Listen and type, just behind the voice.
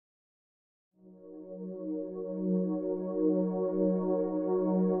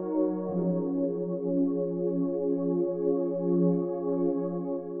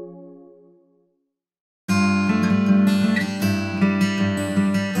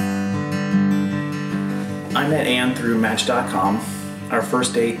I met Anne through Match.com. Our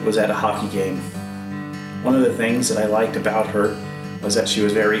first date was at a hockey game. One of the things that I liked about her was that she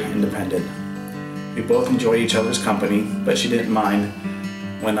was very independent. We both enjoyed each other's company, but she didn't mind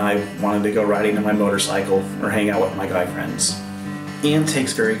when I wanted to go riding on my motorcycle or hang out with my guy friends. Anne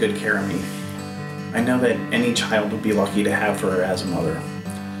takes very good care of me. I know that any child would be lucky to have her as a mother.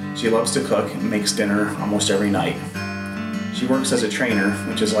 She loves to cook and makes dinner almost every night. She works as a trainer,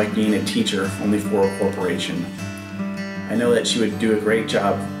 which is like being a teacher, only for a corporation. I know that she would do a great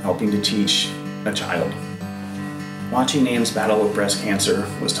job helping to teach a child. Watching Anne's battle with breast cancer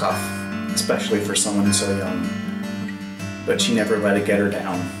was tough, especially for someone so young. But she never let it get her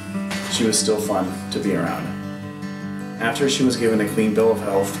down. She was still fun to be around. After she was given a clean bill of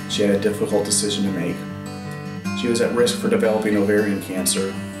health, she had a difficult decision to make. She was at risk for developing ovarian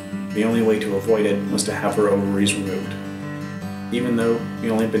cancer. The only way to avoid it was to have her ovaries removed. Even though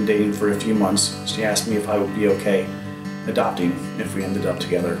we only been dating for a few months, she asked me if I would be okay adopting if we ended up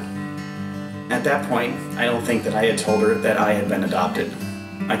together. At that point, I don't think that I had told her that I had been adopted.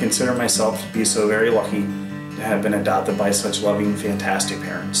 I consider myself to be so very lucky to have been adopted by such loving, fantastic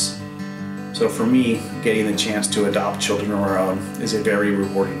parents. So for me, getting the chance to adopt children of our own is a very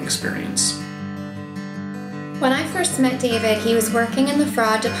rewarding experience. When I first met David, he was working in the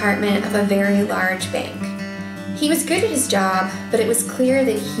fraud department of a very large bank. He was good at his job, but it was clear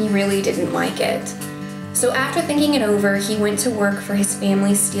that he really didn't like it. So after thinking it over, he went to work for his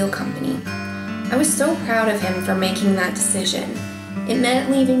family's steel company. I was so proud of him for making that decision. It meant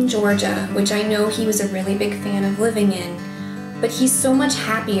leaving Georgia, which I know he was a really big fan of living in, but he's so much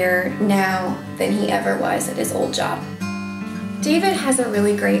happier now than he ever was at his old job. David has a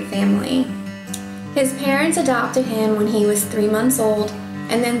really great family. His parents adopted him when he was 3 months old,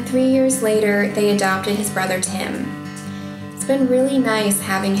 and then 3 years later, they adopted his brother Tim. It's been really nice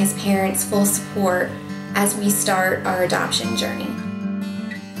having his parents' full support as we start our adoption journey.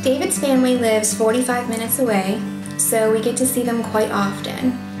 David's family lives 45 minutes away, so we get to see them quite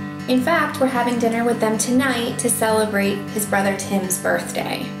often. In fact, we're having dinner with them tonight to celebrate his brother Tim's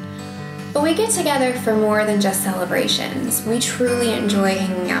birthday. But we get together for more than just celebrations. We truly enjoy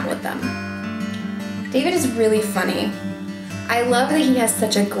hanging out with them. David is really funny. I love that he has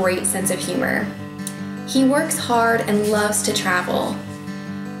such a great sense of humor. He works hard and loves to travel.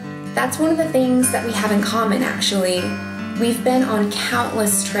 That's one of the things that we have in common, actually. We've been on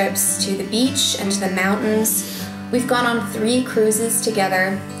countless trips to the beach and to the mountains. We've gone on 3 cruises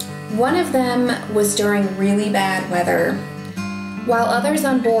together. One of them was during really bad weather. While others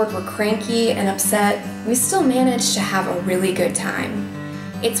on board were cranky and upset, we still managed to have a really good time.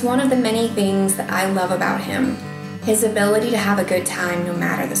 It's one of the many things that I love about him, his ability to have a good time no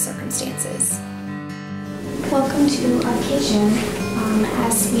matter the circumstances. Welcome to our kitchen.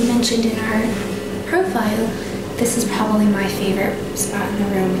 As we mentioned in our profile, this is probably my favorite spot in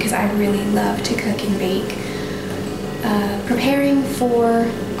the room because I really love to cook and bake. Preparing for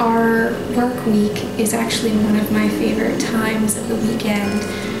our work week is actually one of my favorite times of the weekend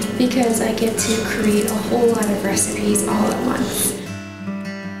because I get to create a whole lot of recipes all at once.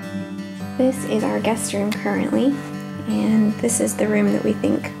 This is our guest room currently, and this is the room that we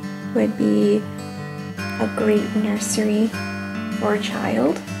think would be a great nursery for a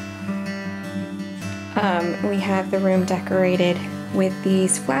child. We have the room decorated with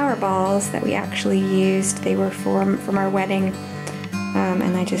these flower balls that we actually used. They were from our wedding,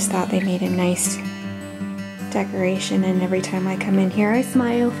 and I just thought they made a nice decoration, and every time I come in here I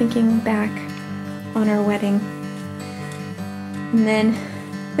smile thinking back on our wedding. And then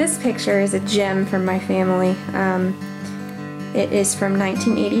this picture is a gem from my family. It is from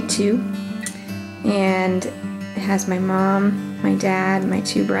 1982, and it has my mom, my dad, my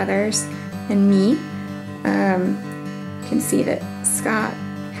 2 brothers, and me. You can see that Scott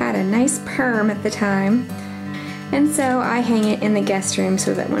had a nice perm at the time, and so I hang it in the guest room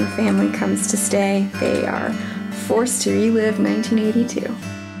so that when family comes to stay, they are forced to relive 1982.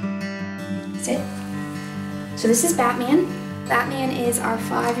 Sit. So this is Batman. Batman is our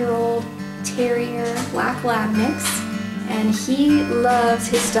 5-year-old terrier black lab mix, and he loves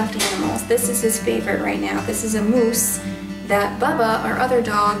his stuffed animals. This is his favorite right now. This is a moose that Bubba, our other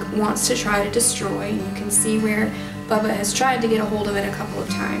dog, wants to try to destroy. You can see where Bubba has tried to get a hold of it a couple of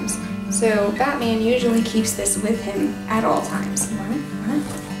times. So Batman usually keeps this with him at all times.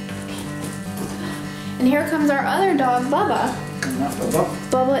 And here comes our other dog, Bubba.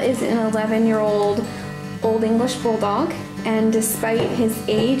 Bubba is an 11-year-old Old English Bulldog, and despite his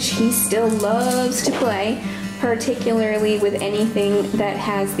age, he still loves to play, particularly with anything that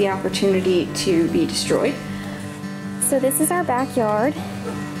has the opportunity to be destroyed. So this is our backyard.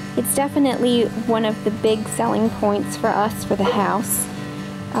 It's definitely one of the big selling points for us for the house.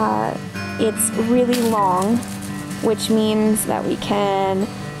 It's really long, which means that we can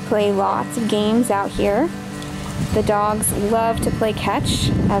play lots of games out here. The dogs love to play catch.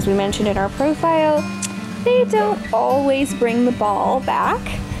 As we mentioned in our profile, they don't always bring the ball back,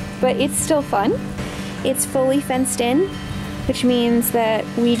 but it's still fun. It's fully fenced in, which means that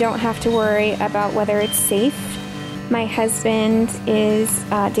we don't have to worry about whether it's safe. My husband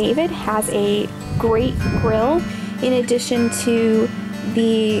David, has a great grill. In addition to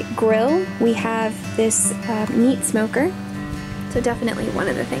the grill, we have this meat smoker. So definitely one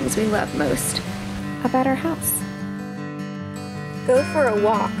of the things we love most about our house. Go for a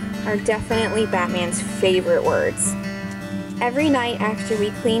walk are definitely Batman's favorite words. Every night after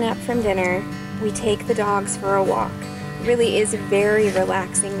we clean up from dinner, we take the dogs for a walk. It really is a very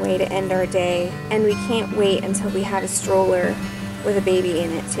relaxing way to end our day, and we can't wait until we have a stroller with a baby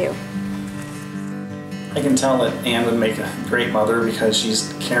in it too. I can tell that Anne would make a great mother because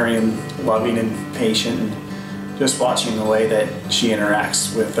she's caring, loving, and patient, and just watching the way that she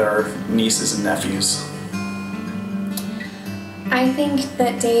interacts with our nieces and nephews. I think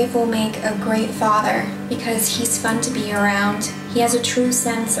that Dave will make a great father because he's fun to be around. He has a true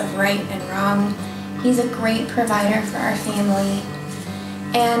sense of right and wrong. He's a great provider for our family.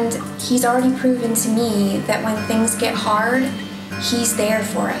 And he's already proven to me that when things get hard, he's there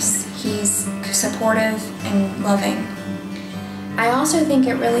for us. He's supportive and loving. I also think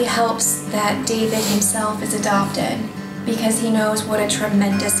it really helps that David himself is adopted because he knows what a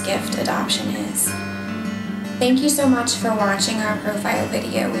tremendous gift adoption is. Thank you so much for watching our profile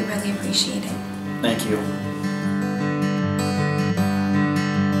video. We really appreciate it. Thank you.